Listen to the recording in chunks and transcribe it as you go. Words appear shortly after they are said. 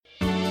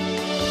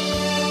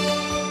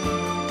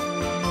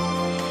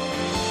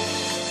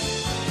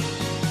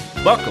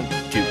Welcome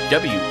to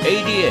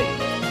WADA,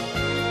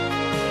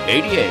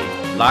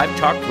 ADA Live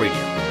Talk Radio.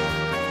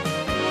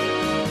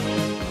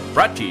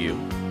 Brought to you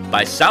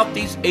by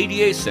Southeast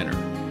ADA Center,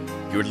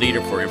 your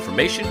leader for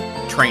information,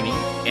 training,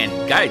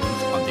 and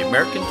guidance on the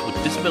Americans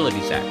with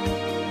Disabilities Act.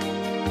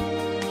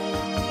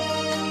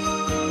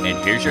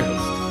 And here's your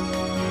host.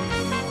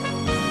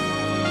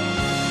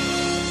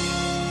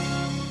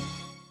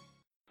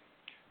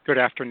 Good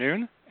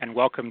afternoon, and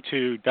welcome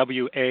to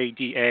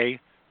WADA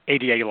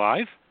ADA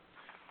Live.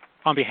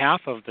 On behalf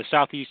of the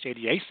Southeast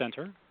ADA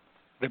Center,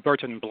 the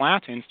Burton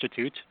Blatt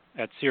Institute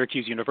at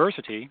Syracuse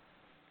University,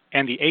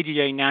 and the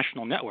ADA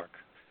National Network,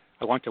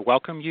 I want to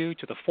welcome you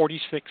to the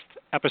 46th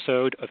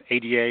episode of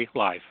ADA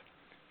Live.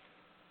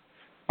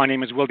 My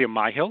name is William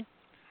Myhill.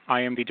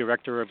 I am the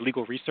Director of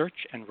Legal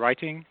Research and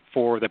Writing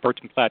for the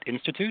Burton Blatt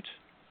Institute.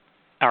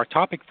 Our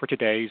topic for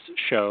today's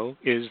show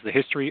is the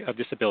history of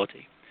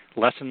disability,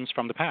 lessons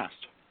from the past.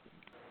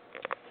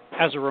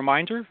 As a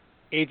reminder,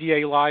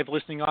 ADA Live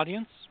listening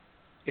audience,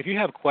 if you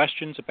have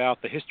questions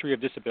about the history of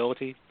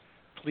disability,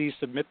 please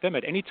submit them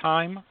at any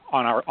time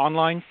on our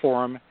online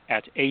forum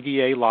at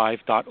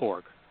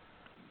adalive.org.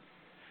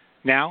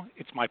 Now,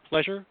 it's my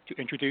pleasure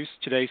to introduce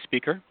today's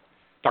speaker,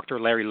 Dr.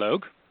 Larry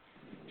Logue,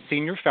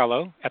 Senior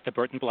Fellow at the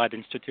Burton Blatt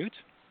Institute.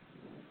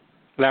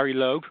 Larry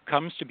Logue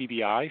comes to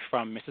BBI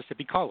from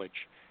Mississippi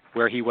College,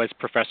 where he was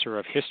Professor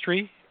of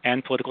History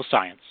and Political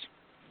Science.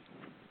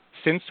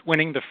 Since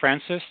winning the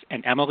Francis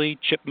and Emily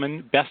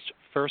Chipman Best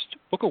First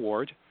Book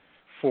Award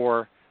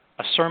for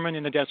A Sermon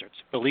in the Desert,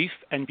 Belief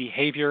and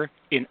Behavior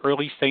in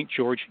Early St.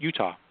 George,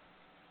 Utah,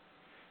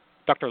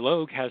 Dr.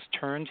 Logue has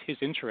turned his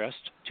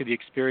interest to the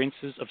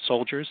experiences of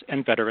soldiers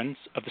and veterans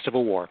of the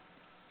Civil War.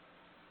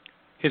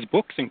 His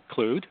books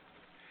include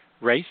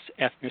Race,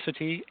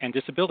 Ethnicity, and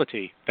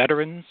Disability,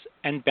 Veterans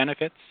and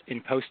Benefits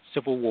in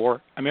Post-Civil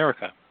War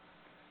America,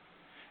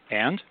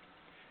 and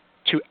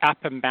To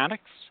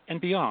Appomattox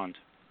and Beyond,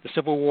 The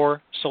Civil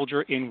War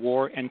Soldier in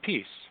War and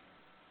Peace,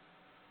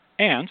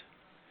 and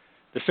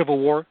The Civil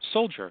War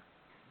Soldier,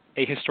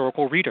 A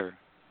Historical Reader,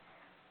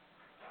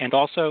 and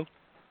also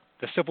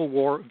The Civil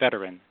War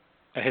Veteran,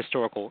 A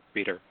Historical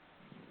Reader.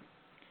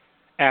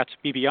 At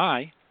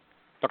BBI,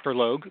 Dr.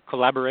 Logue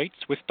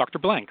collaborates with Dr.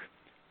 Blank,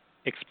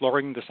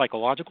 exploring the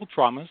psychological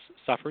traumas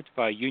suffered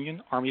by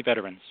Union Army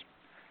veterans.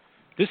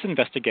 This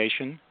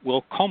investigation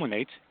will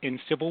culminate in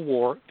Civil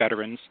War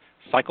veterans'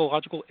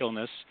 psychological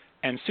illness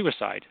and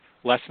suicide,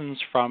 lessons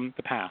from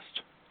the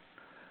past,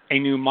 a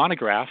new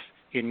monograph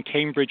in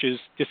Cambridge's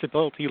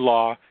Disability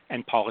Law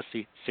and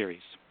Policy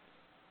series.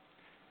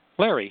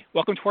 Larry,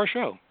 welcome to our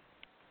show.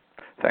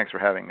 Thanks for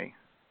having me.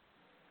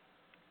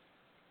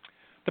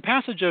 The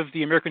passage of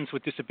the Americans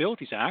with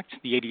Disabilities Act,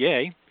 the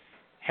ADA,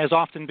 has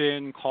often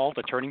been called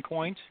a turning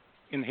point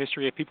in the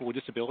history of people with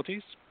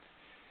disabilities.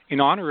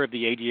 In honor of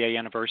the ADA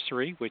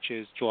anniversary, which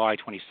is July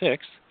 26th,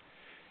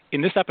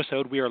 in this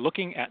episode we are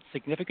looking at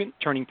significant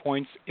turning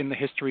points in the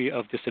history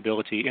of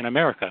disability in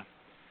America.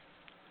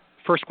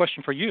 First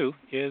question for you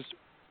is,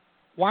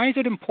 why is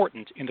it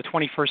important in the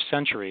 21st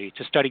century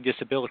to study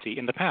disability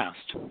in the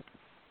past?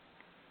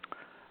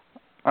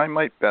 I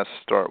might best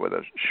start with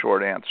a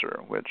short answer,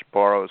 which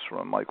borrows from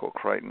a Michael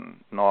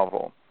Crichton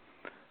novel.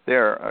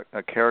 There,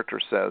 a character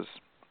says,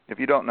 if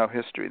you don't know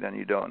history, then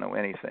you don't know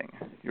anything.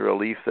 You're a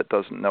leaf that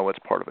doesn't know it's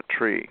part of a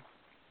tree.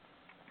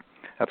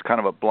 That's kind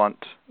of a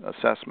blunt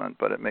assessment,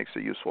 but it makes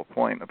a useful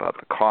point about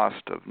the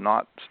cost of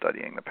not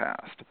studying the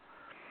past.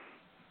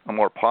 A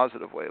more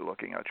positive way of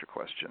looking at your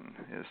question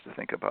is to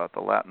think about the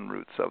Latin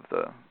roots of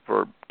the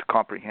verb to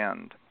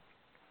comprehend.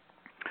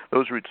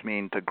 Those roots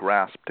mean to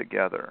grasp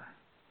together.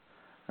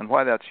 And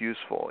why that's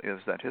useful is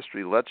that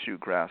history lets you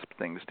grasp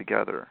things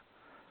together,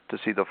 to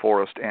see the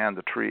forest and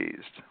the trees,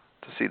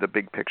 to see the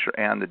big picture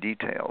and the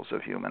details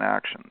of human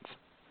actions.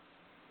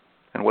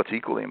 And what's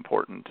equally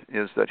important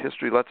is that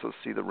history lets us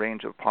see the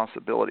range of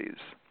possibilities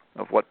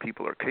of what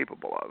people are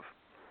capable of,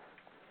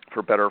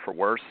 for better or for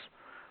worse,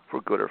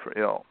 for good or for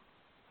ill.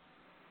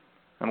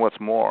 And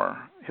what's more,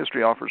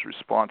 history offers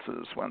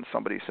responses when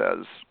somebody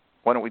says,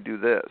 why don't we do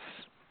this?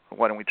 Or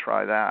why don't we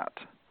try that?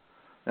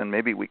 Then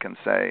maybe we can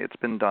say, it's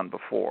been done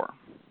before.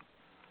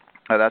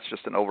 Now, that's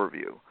just an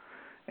overview,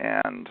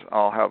 and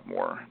I'll have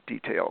more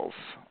details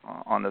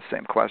on the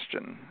same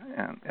question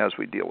and as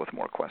we deal with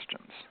more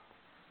questions.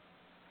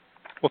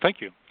 Well,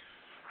 thank you.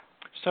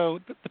 So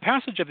the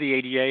passage of the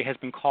ADA has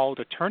been called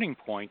a turning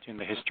point in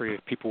the history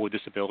of people with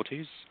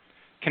disabilities.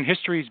 Can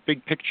history's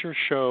big picture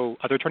show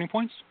other turning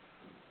points?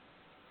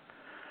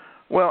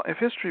 Well, if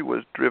history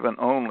was driven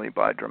only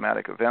by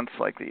dramatic events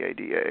like the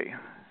ADA,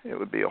 it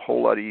would be a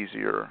whole lot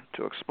easier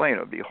to explain. It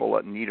would be a whole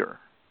lot neater.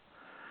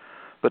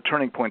 But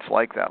turning points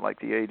like that,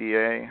 like the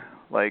ADA,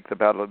 like the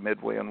Battle of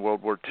Midway in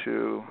World War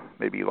II,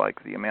 maybe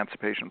like the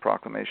Emancipation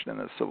Proclamation in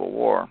the Civil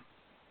War,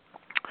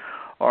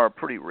 are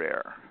pretty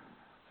rare.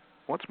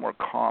 What's more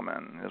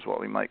common is what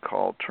we might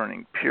call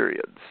turning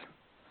periods.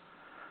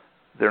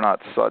 They're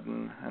not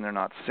sudden and they're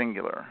not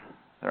singular.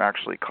 They're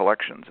actually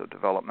collections of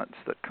developments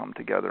that come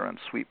together and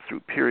sweep through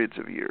periods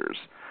of years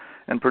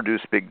and produce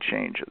big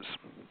changes.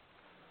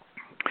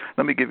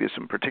 Let me give you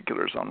some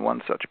particulars on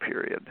one such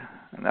period,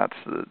 and that's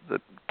the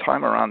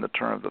time around the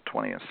turn of the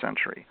 20th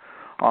century,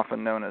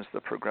 often known as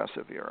the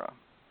Progressive Era.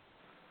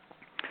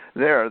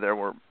 There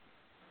were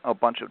a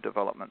bunch of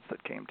developments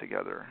that came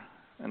together,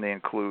 and they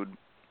include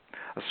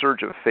a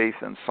surge of faith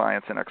in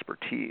science and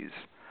expertise,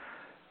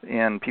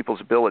 in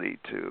people's ability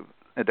to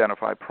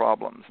identify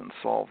problems and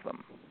solve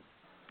them,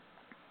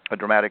 a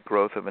dramatic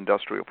growth of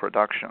industrial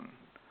production,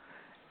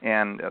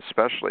 and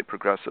especially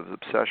progressive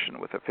obsession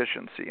with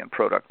efficiency and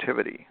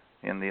productivity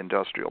in the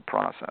industrial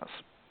process.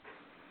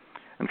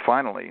 And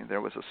finally, there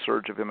was a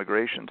surge of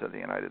immigration to the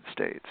United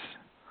States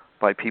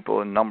by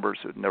people in numbers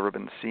who had never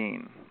been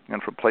seen,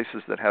 and from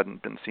places that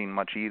hadn't been seen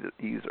much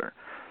either,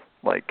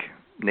 like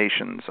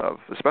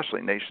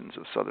especially nations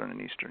of Southern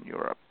and Eastern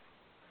Europe.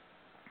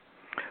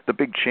 The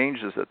big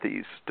changes that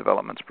these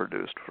developments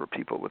produced for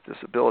people with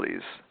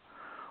disabilities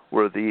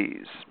were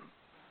these.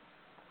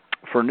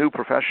 For new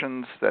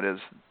professions, that is,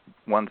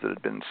 ones that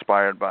had been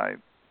inspired by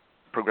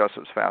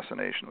progressives'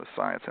 fascination with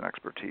science and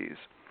expertise,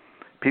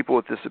 people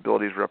with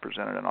disabilities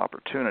represented an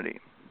opportunity.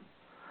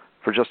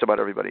 For just about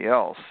everybody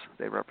else,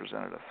 they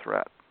represented a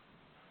threat.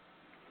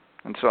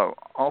 And so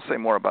I'll say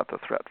more about the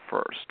threat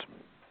first.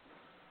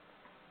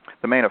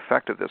 The main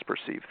effect of this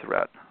perceived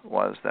threat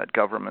was that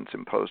governments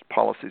imposed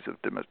policies of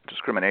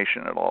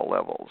discrimination at all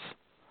levels.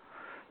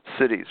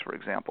 Cities, for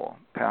example,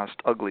 passed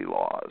ugly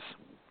laws.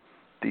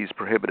 These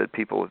prohibited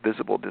people with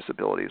visible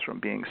disabilities from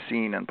being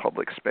seen in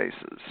public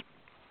spaces.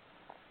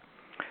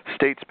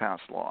 States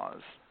passed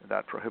laws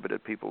that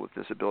prohibited people with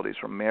disabilities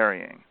from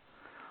marrying.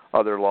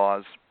 Other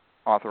laws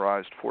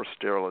authorized forced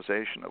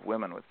sterilization of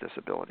women with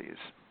disabilities.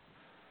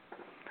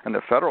 And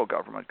the federal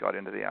government got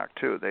into the act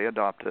too. They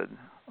adopted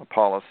a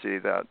policy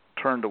that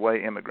turned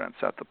away immigrants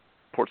at the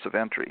ports of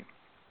entry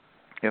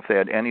if they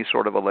had any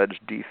sort of alleged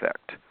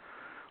defect,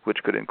 which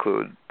could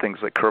include things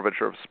like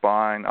curvature of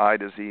spine, eye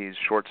disease,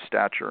 short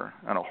stature,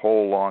 and a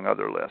whole long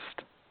other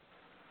list.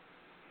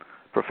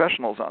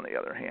 Professionals, on the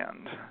other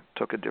hand,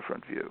 took a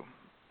different view.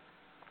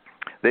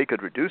 They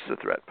could reduce the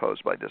threat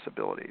posed by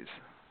disabilities.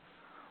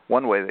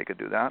 One way they could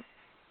do that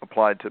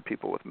applied to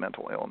people with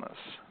mental illness.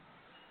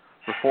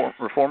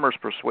 Reformers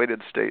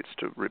persuaded states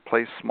to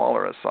replace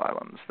smaller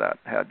asylums that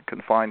had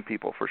confined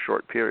people for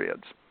short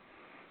periods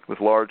with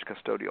large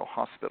custodial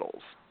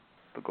hospitals,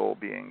 the goal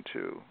being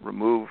to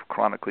remove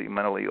chronically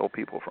mentally ill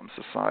people from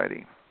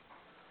society.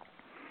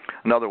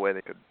 Another way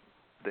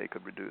they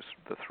could reduce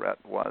the threat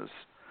was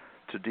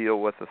to deal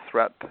with the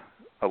threat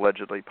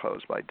allegedly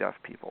posed by deaf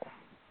people.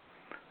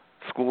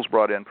 Schools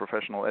brought in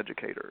professional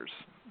educators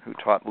who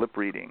taught lip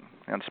reading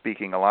and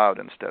speaking aloud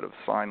instead of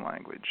sign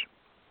language.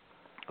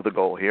 The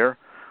goal here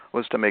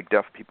was to make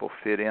deaf people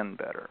fit in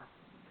better.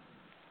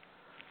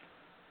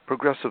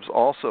 Progressives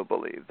also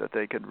believed that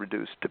they could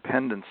reduce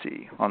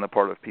dependency on the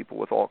part of people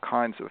with all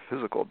kinds of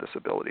physical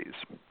disabilities.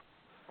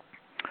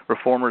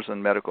 Reformers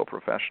and medical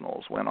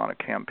professionals went on a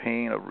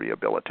campaign of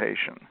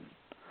rehabilitation,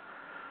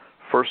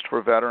 first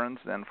for veterans,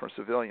 then for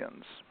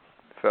civilians.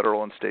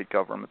 Federal and state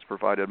governments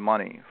provided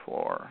money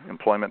for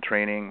employment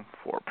training,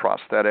 for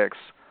prosthetics,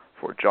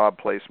 for job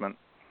placement,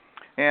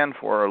 and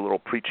for a little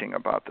preaching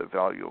about the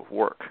value of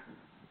work.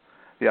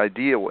 The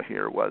idea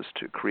here was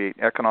to create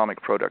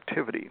economic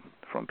productivity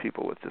from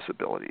people with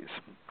disabilities.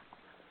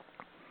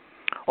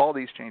 All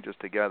these changes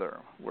together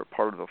were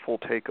part of the full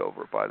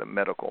takeover by the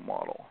medical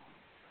model,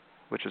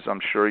 which, as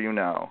I'm sure you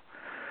know,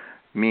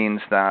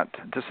 means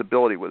that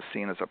disability was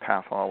seen as a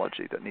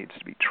pathology that needs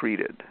to be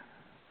treated.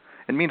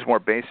 It means more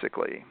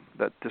basically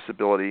that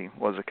disability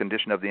was a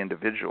condition of the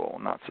individual,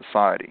 not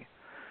society.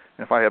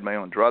 And if I had my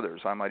own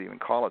druthers, I might even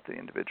call it the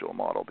individual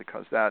model,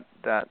 because that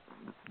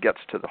gets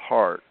to the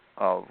heart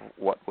of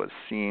what was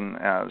seen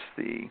as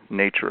the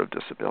nature of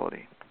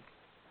disability.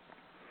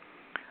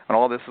 And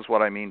all this is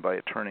what I mean by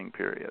a turning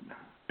period.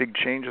 Big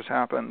changes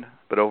happened,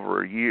 but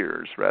over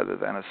years rather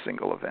than a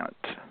single event.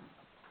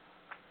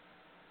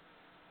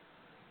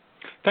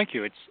 Thank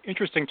you. It's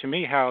interesting to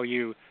me how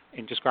you,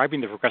 in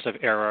describing the progressive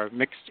era,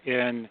 mixed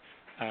in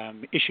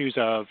issues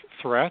of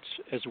threat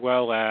as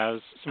well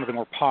as some of the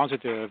more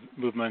positive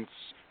movements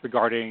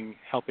regarding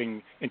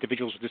helping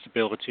individuals with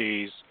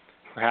disabilities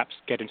perhaps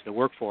get into the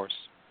workforce.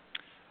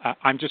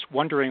 I'm just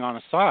wondering on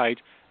a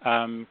side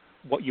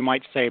what you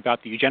might say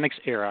about the eugenics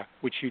era,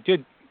 which you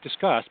did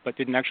discuss but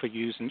didn't actually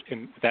use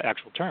in that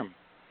actual term.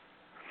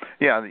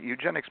 Yeah, the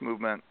eugenics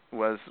movement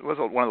was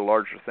one of the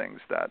larger things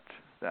that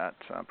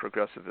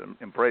progressive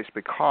embraced,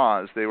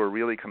 because they were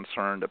really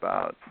concerned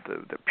about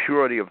the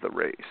purity of the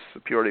race, the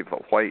purity of the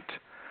white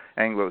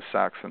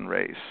Anglo-Saxon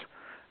race.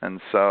 And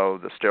so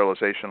the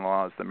sterilization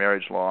laws, the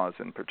marriage laws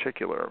in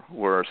particular,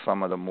 were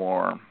some of the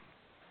more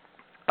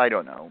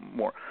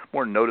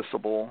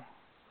noticeable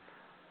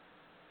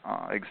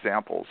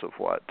examples of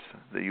what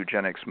the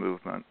eugenics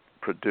movement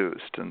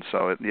produced. And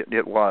so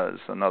it was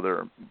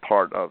another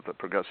part of the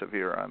progressive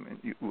era. I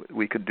mean,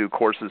 we could do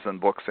courses and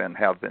books, and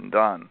have been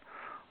done,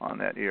 on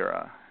that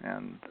era,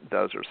 and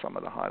those are some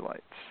of the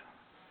highlights.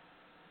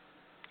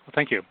 Well,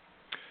 thank you.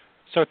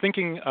 So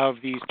thinking of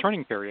these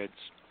turning periods,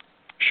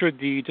 Should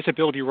the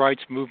disability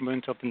rights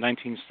movement of the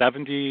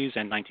 1970s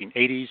and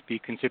 1980s be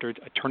considered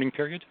a turning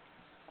period?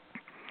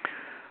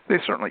 They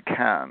certainly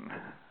can.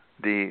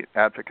 The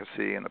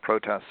advocacy and the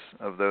protests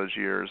of those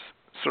years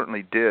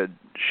certainly did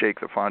shake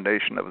the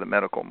foundation of the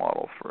medical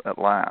model at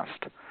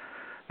last.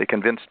 They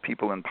convinced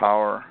people in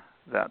power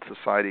that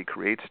society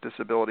creates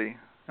disability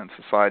and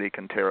society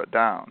can tear it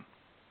down.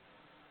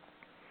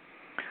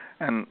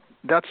 And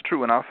that's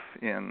true enough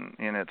in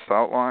its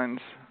outlines,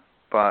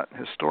 but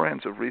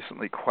historians have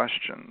recently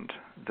questioned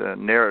the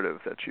narrative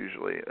that's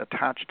usually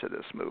attached to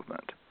this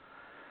movement.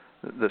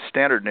 The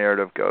standard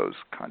narrative goes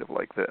kind of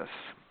like this,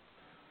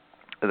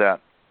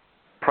 that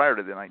prior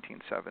to the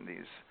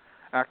 1970s,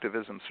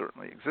 activism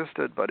certainly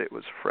existed, but it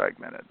was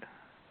fragmented.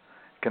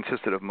 It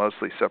consisted of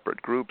mostly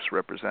separate groups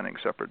representing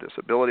separate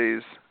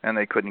disabilities, and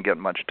they couldn't get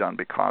much done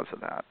because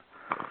of that.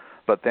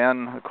 But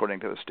then,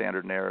 according to the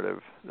standard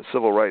narrative, the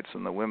civil rights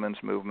and the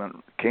women's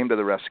movement came to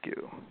the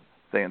rescue.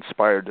 They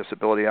inspired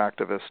disability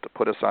activists to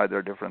put aside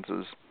their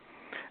differences,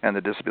 and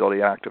the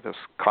disability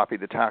activists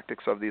copied the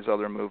tactics of these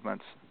other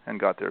movements and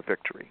got their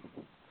victory.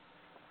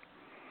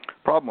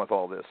 Problem with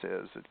all this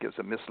is it gives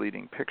a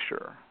misleading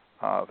picture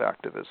of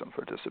activism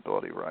for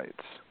disability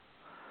rights.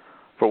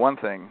 For one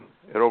thing,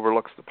 it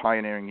overlooks the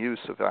pioneering use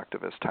of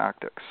activist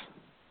tactics,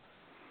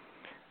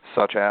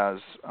 such as,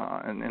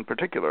 in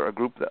particular, a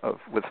group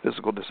with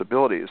physical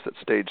disabilities that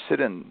staged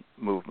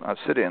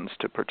sit-ins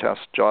to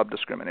protest job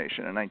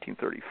discrimination in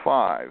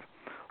 1935,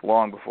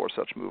 long before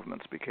such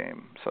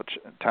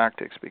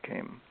tactics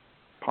became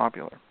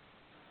popular.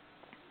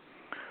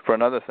 For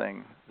another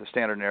thing, the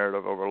standard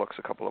narrative overlooks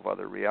a couple of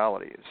other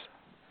realities.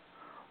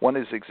 One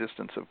is the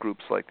existence of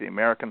groups like the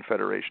American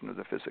Federation of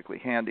the Physically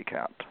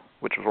Handicapped,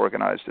 which was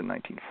organized in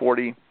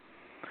 1940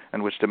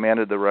 and which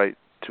demanded the right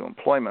to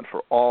employment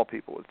for all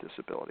people with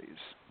disabilities.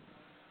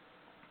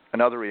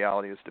 Another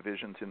reality is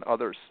divisions in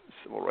other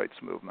civil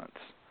rights movements.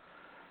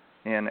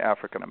 In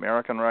African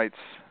American rights,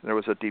 there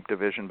was a deep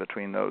division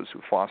between those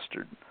who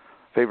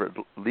favored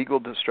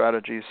legal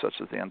strategies such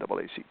as the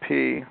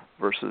NAACP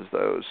versus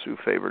those who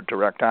favored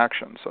direct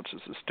action such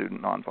as the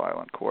Student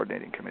Nonviolent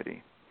Coordinating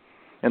Committee.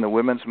 In the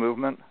women's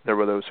movement, there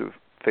were those who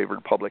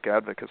favored public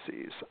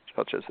advocacies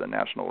such as the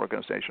National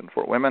Organization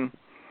for Women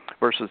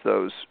versus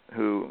those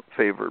who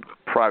favored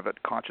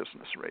private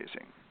consciousness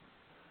raising.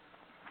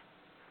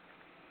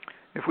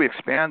 If we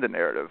expand the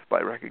narrative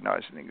by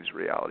recognizing these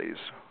realities,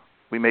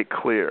 we make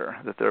clear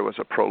that there was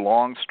a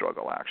prolonged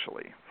struggle,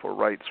 actually, for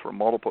rights for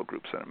multiple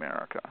groups in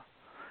America: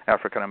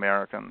 African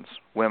Americans,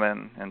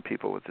 women, and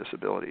people with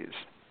disabilities.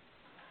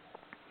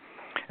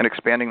 And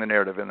expanding the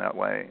narrative in that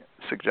way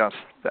suggests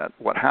that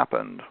what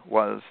happened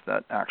was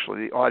that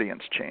actually the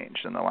audience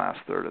changed in the last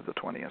third of the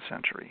 20th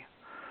century.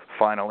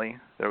 Finally,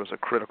 there was a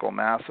critical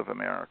mass of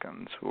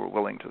Americans who were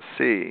willing to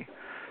see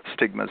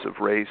stigmas of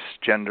race,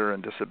 gender,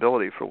 and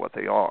disability for what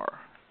they are.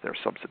 They're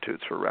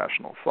substitutes for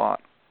rational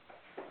thought.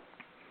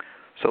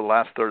 So the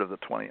last third of the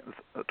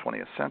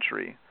 20th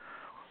century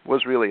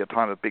was really a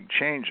time of big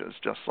changes,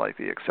 just like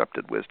the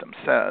accepted wisdom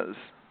says,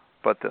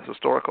 but the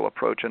historical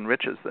approach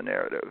enriches the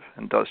narrative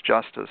and does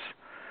justice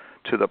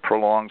to the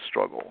prolonged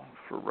struggle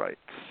for rights.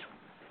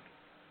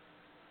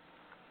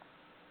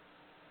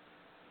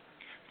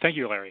 Thank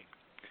you, Larry.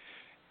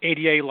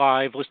 ADA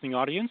Live listening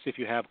audience, if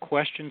you have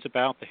questions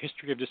about the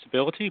history of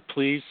disability,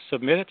 please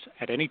submit it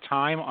at any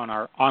time on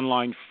our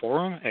online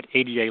forum at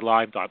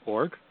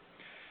adalive.org.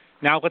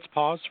 Now let's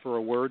pause for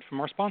a word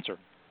from our sponsor.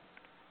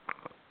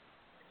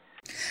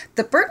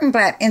 The Burton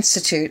Blatt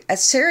Institute at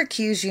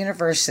Syracuse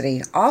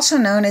University, also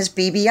known as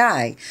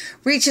BBI,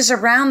 reaches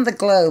around the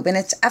globe in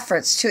its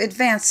efforts to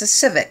advance the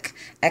civic,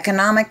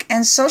 economic,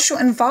 and social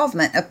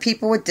involvement of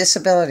people with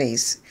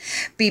disabilities.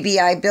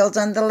 BBI builds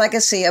on the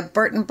legacy of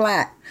Burton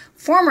Blatt,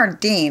 former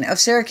dean of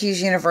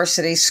Syracuse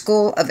University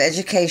School of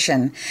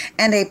Education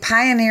and a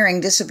pioneering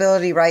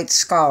disability rights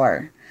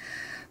scholar.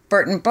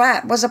 Burton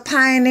Blatt was a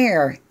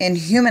pioneer in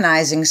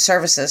humanizing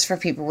services for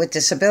people with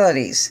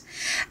disabilities.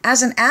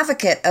 As an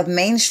advocate of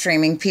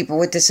mainstreaming people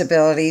with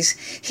disabilities,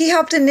 he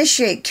helped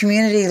initiate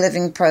community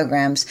living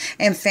programs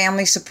and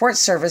family support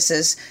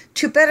services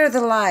to better the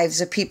lives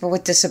of people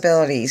with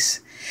disabilities.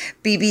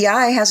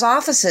 BBI has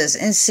offices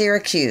in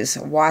Syracuse,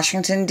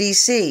 Washington,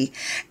 D.C.,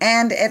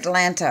 and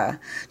Atlanta.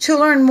 To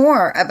learn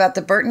more about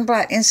the Burton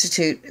Blatt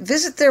Institute,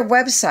 visit their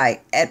website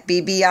at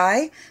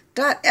bbi.syr.edu.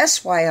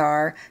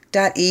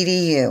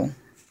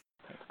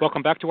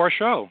 Welcome back to our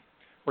show.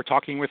 We're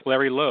talking with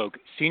Larry Logue,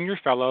 Senior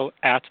Fellow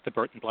at the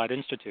Burton Blatt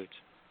Institute.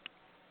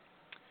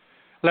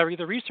 Larry,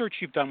 the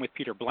research you've done with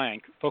Peter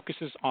Blank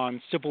focuses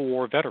on Civil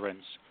War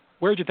veterans.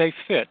 Where do they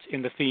fit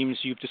in the themes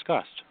you've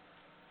discussed?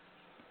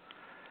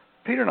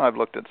 Peter and I have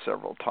looked at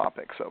several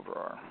topics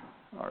over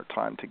our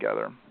time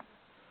together.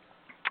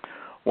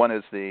 One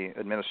is the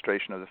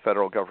administration of the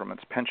federal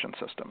government's pension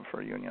system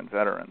for Union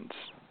veterans.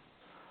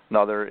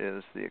 Another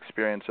is the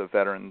experience of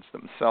veterans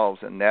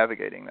themselves in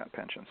navigating that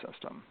pension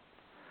system.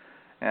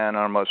 And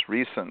our most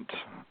recent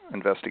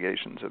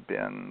investigations have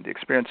been the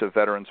experience of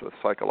veterans with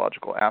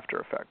psychological after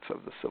effects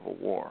of the Civil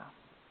War.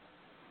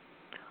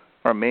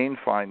 Our main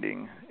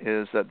finding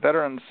is that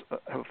veterans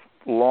have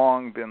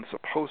long been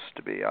supposed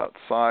to be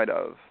outside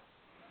of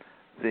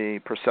the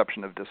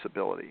perception of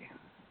disability,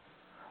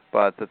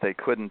 but that they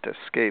couldn't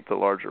escape the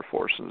larger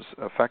forces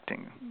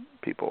affecting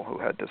people who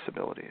had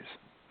disabilities.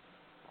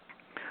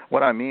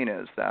 What I mean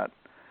is that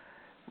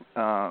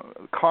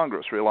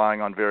Congress,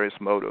 relying on various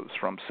motives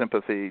from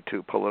sympathy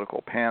to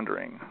political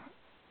pandering,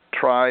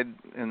 tried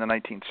in the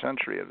 19th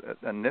century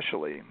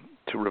initially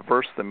to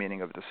reverse the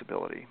meaning of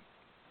disability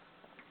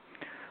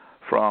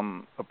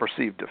from a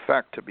perceived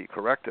defect to be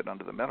corrected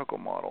under the medical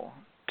model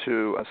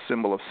to a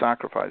symbol of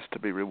sacrifice to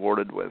be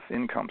rewarded with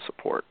income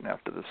support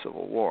after the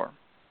Civil War.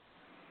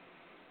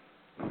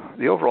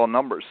 The overall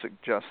numbers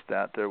suggest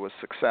that there was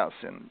success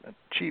in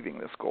achieving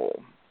this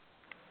goal.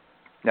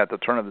 At the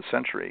turn of the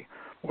century,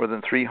 more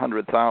than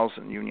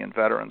 300,000 Union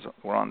veterans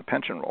were on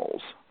pension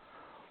rolls,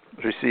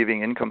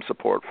 receiving income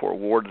support for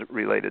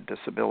war-related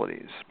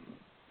disabilities.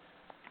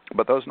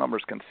 But those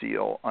numbers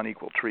conceal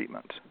unequal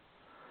treatment.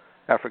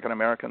 African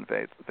American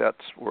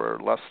vets were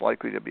less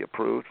likely to be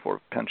approved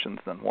for pensions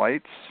than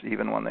whites,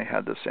 even when they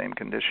had the same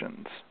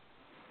conditions.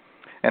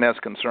 And as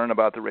concern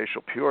about the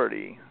racial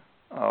purity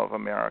of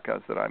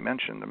America that I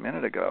mentioned a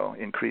minute ago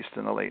increased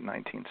in the late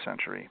 19th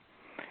century,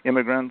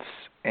 immigrants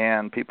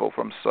and people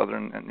from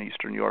Southern and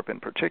Eastern Europe in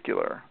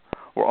particular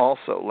were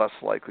also less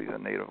likely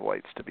than native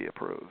whites to be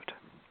approved,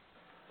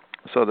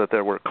 so that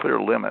there were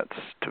clear limits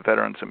to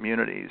veterans'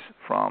 immunities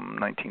from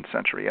 19th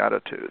century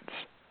attitudes.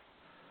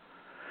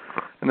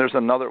 And there's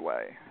another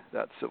way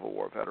that Civil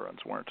War veterans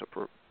weren't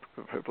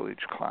a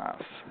privileged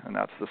class, and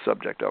that's the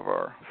subject of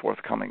our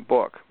forthcoming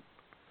book.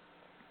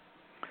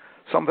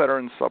 Some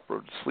veterans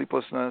suffered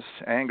sleeplessness,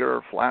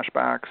 anger,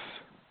 flashbacks,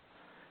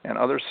 and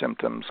other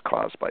symptoms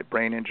caused by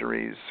brain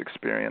injuries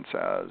experienced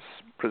as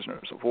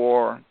prisoners of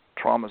war,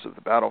 traumas of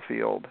the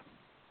battlefield.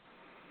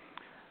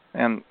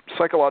 And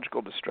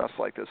psychological distress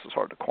like this is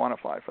hard to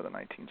quantify for the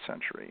 19th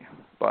century,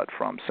 but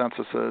from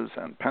censuses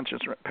and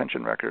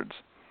pension records,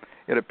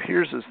 it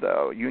appears as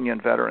though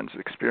Union veterans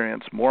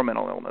experienced more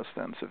mental illness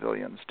than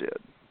civilians did.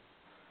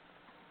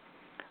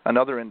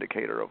 Another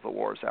indicator of the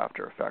war's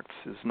after effects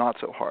is not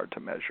so hard to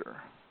measure.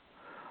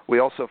 We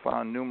also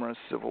found numerous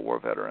Civil War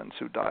veterans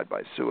who died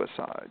by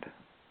suicide.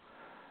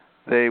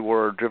 They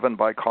were driven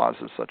by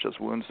causes such as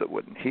wounds that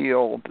wouldn't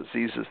heal,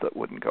 diseases that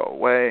wouldn't go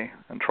away,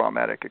 and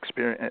traumatic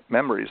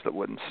memories that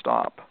wouldn't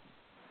stop.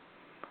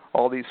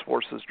 All these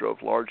forces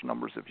drove large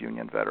numbers of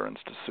Union veterans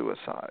to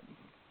suicide.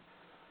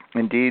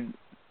 Indeed,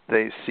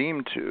 they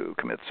seemed to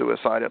commit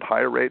suicide at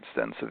higher rates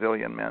than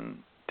civilian men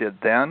did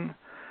then,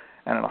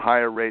 and at a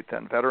higher rate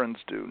than veterans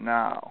do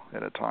now,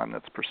 at a time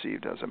that's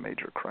perceived as a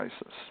major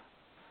crisis.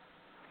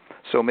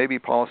 So maybe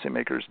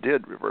policymakers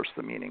did reverse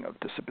the meaning of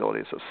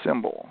disability as a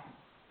symbol,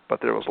 but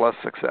there was less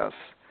success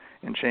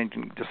in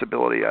changing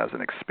disability as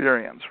an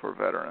experience for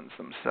veterans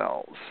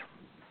themselves.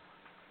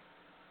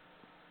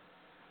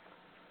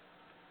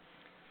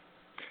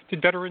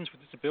 Did veterans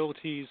with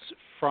disabilities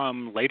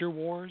from later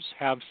wars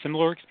have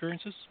similar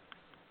experiences?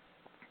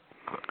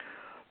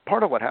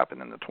 Part of what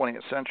happened in the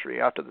 20th century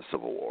after the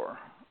Civil War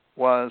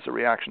was a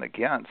reaction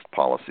against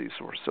policies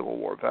for Civil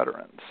War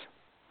veterans.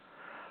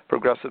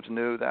 Progressives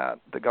knew that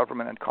the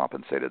government had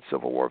compensated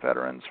Civil War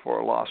veterans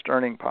for lost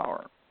earning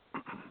power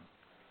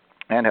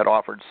and had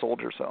offered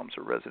soldiers' homes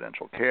or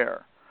residential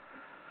care.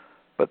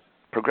 But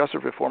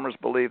progressive reformers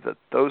believed that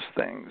those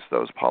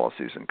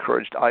policies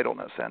encouraged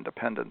idleness and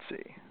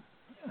dependency,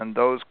 and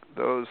those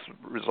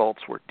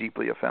results were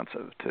deeply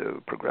offensive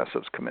to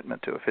progressives'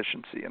 commitment to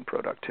efficiency and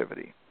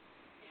productivity.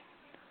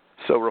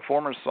 So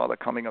reformers saw the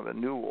coming of a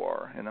new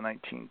war in the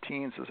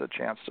 19-teens as a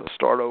chance to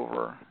start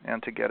over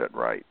and to get it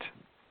right.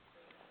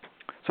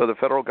 So the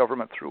federal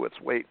government threw its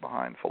weight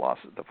behind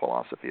the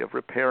philosophy of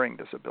repairing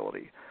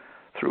disability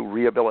through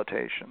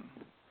rehabilitation.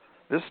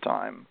 This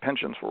time,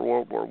 pensions for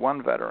World War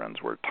I veterans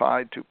were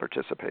tied to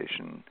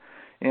participation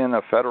in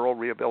a federal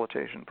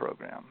rehabilitation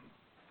program.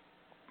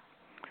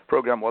 The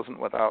program wasn't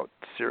without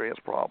serious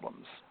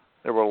problems.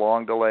 There were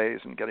long delays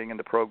in getting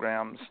into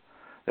programs.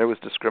 There was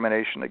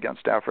discrimination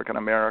against African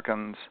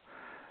Americans.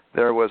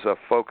 There was a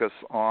focus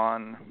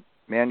on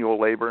manual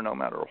labor, no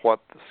matter what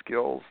the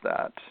skills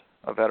that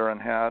a veteran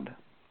had.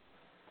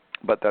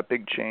 But that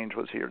big change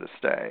was here to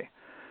stay.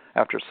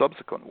 After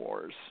subsequent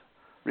wars,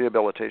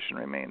 rehabilitation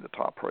remained the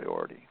top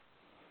priority.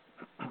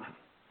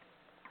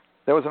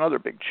 There was another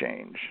big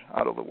change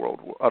out of World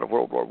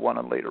War I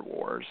and later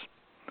wars,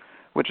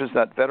 which is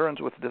that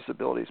veterans with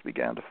disabilities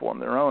began to form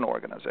their own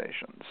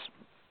organizations.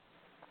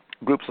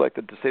 Groups like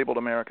the Disabled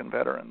American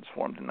Veterans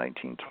formed in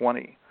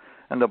 1920,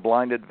 and the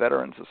Blinded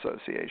Veterans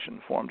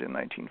Association formed in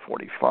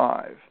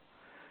 1945,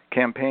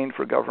 campaigned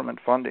for government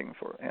funding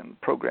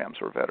and programs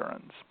for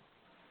veterans.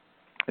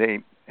 They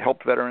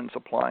helped veterans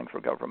applying for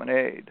government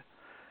aid,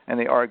 and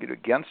they argued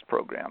against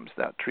programs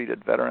that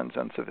treated veterans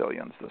and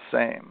civilians the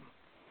same.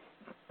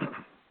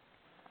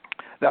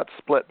 That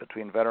split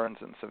between veterans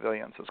and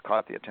civilians has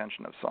caught the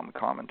attention of some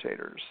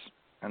commentators,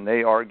 and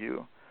they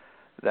argue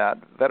that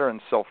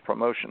veteran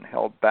self-promotion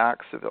held back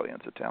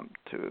civilians' attempt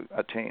to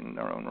attain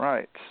their own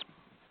rights.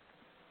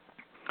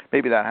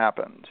 Maybe that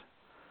happened,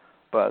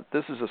 but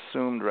this is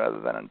assumed rather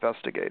than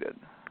investigated.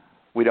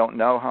 We don't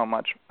know how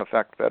much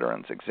effect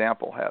veterans'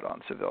 example had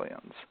on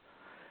civilians,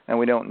 and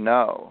we don't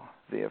know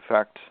the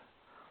effect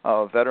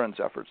of veterans'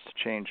 efforts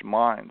to change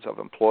minds of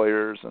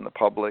employers and the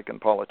public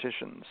and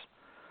politicians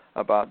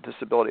about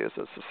disability as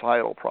a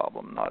societal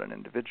problem, not an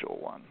individual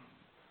one.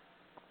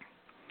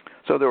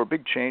 So there were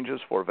big changes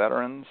for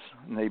veterans,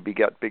 and they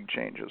beget big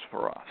changes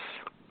for us.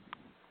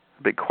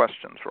 Big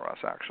questions for us,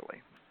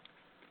 actually.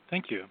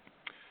 Thank you.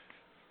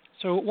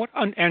 So what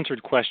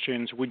unanswered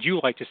questions would you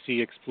like to see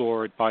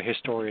explored by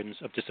historians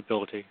of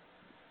disability?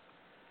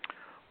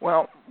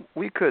 Well,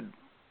 we could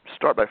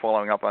start by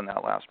following up on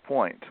that last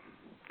point.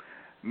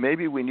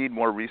 Maybe we need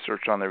more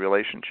research on the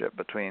relationship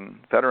between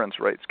veterans'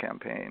 rights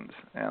campaigns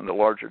and the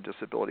larger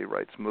disability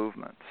rights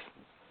movements.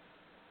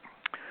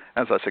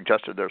 As I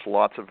suggested, there's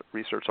lots of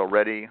research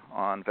already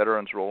on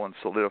veterans' role in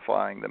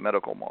solidifying the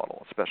medical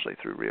model, especially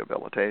through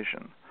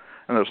rehabilitation.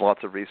 And there's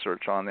lots of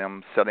research on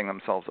them setting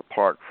themselves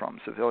apart from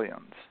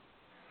civilians.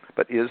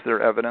 But is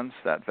there evidence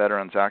that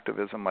veterans'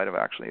 activism might have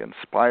actually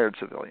inspired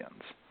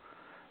civilians?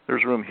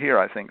 There's room here,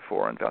 I think,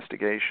 for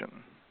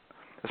investigation,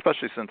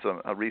 especially since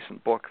a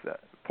recent book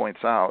that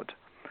points out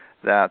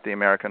that the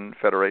American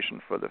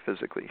Federation for the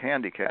Physically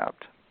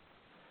Handicapped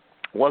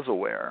was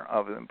aware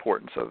of the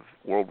importance of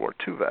World War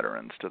II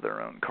veterans to their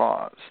own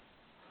cause.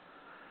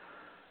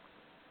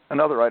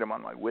 Another item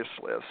on my wish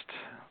list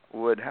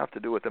would have to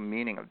do with the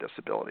meaning of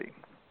disability.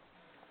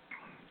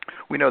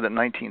 We know that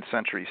 19th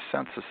century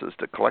censuses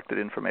collected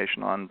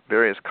information on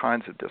various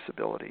kinds of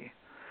disability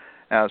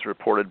as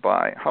reported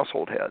by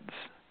household heads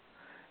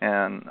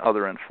and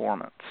other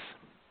informants.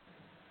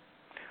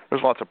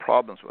 There's lots of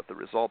problems with the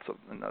results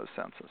in those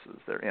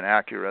censuses. They're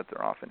inaccurate,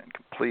 they're often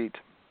incomplete,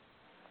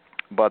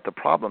 but the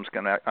problems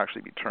can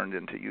actually be turned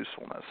into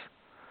usefulness.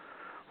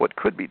 What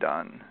could be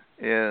done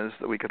is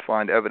that we could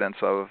find evidence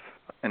of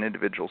an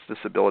individual's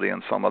disability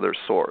in some other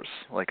source,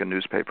 like a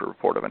newspaper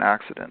report of an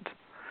accident,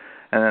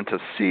 and then to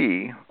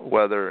see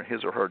whether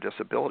his or her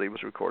disability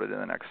was recorded in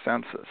the next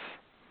census.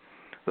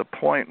 The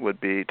point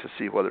would be to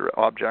see whether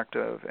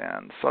objective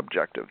and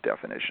subjective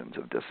definitions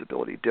of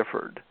disability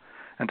differed,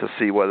 and to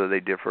see whether they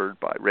differed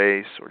by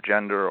race or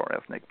gender or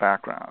ethnic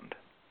background.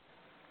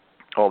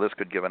 All this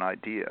could give an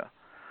idea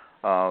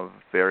of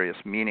various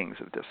meanings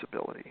of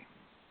disability.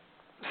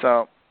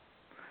 So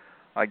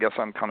I guess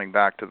I'm coming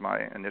back to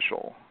my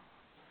initial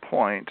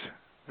point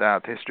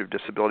that the history of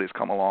disability has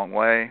come a long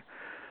way,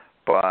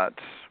 but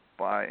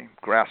by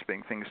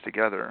grasping things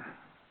together,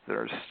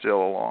 there's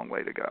still a long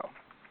way to go.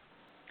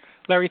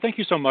 Larry, thank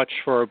you so much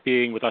for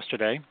being with us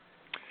today.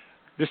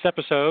 This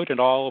episode and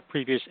all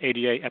previous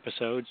ADA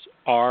episodes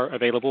are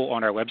available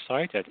on our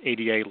website at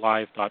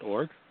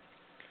adalive.org.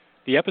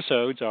 The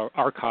episodes are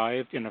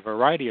archived in a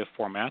variety of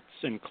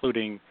formats,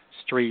 including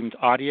streamed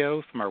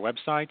audio from our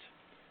website,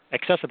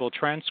 accessible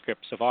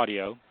transcripts of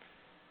audio,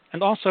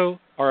 and also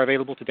are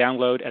available to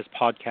download as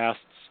podcasts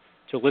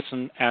to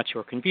listen at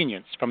your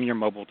convenience from your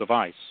mobile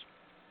device.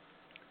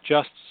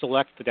 Just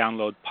select the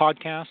download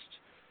podcast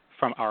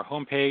from our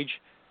homepage,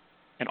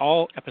 and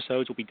all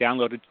episodes will be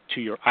downloaded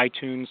to your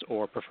iTunes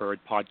or preferred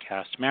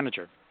podcast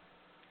manager.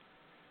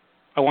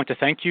 I want to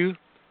thank you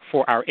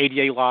for our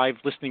ADA Live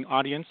listening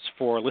audience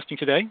for listening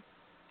today.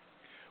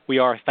 We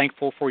are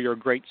thankful for your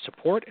great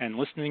support and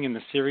listening in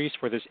the series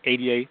for this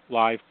ADA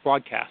Live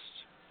broadcast.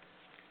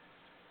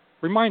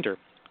 Reminder,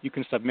 you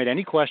can submit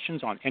any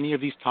questions on any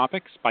of these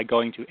topics by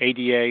going to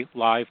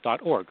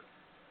adalive.org.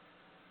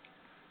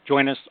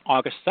 Join us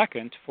August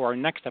 2nd for our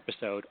next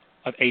episode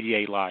of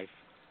ADA Live.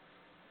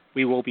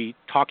 We will be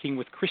talking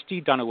with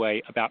Christy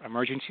Dunaway about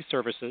emergency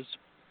services,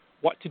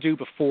 what to do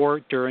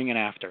before, during, and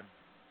after.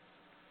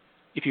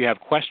 If you have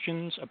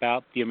questions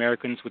about the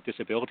Americans with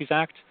Disabilities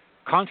Act,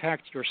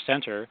 contact your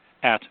center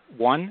at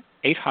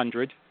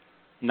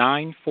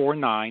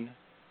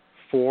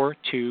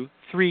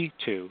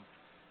 1-800-949-4232.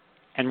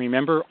 And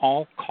remember,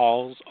 all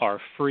calls are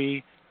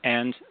free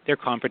and they're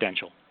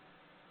confidential.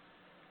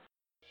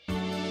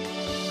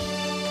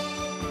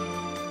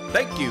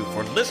 Thank you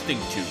for listening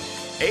to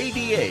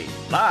ADA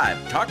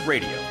Live Talk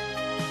Radio,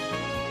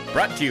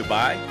 brought to you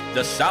by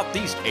the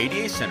Southeast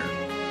ADA Center.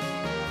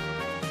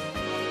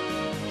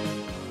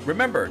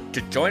 Remember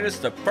to join us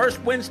the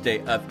first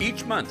Wednesday of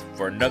each month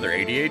for another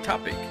ADA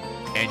topic,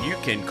 and you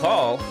can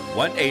call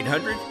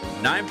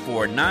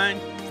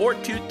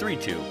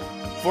 1-800-949-4232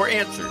 for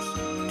answers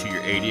to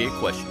your ADA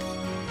questions.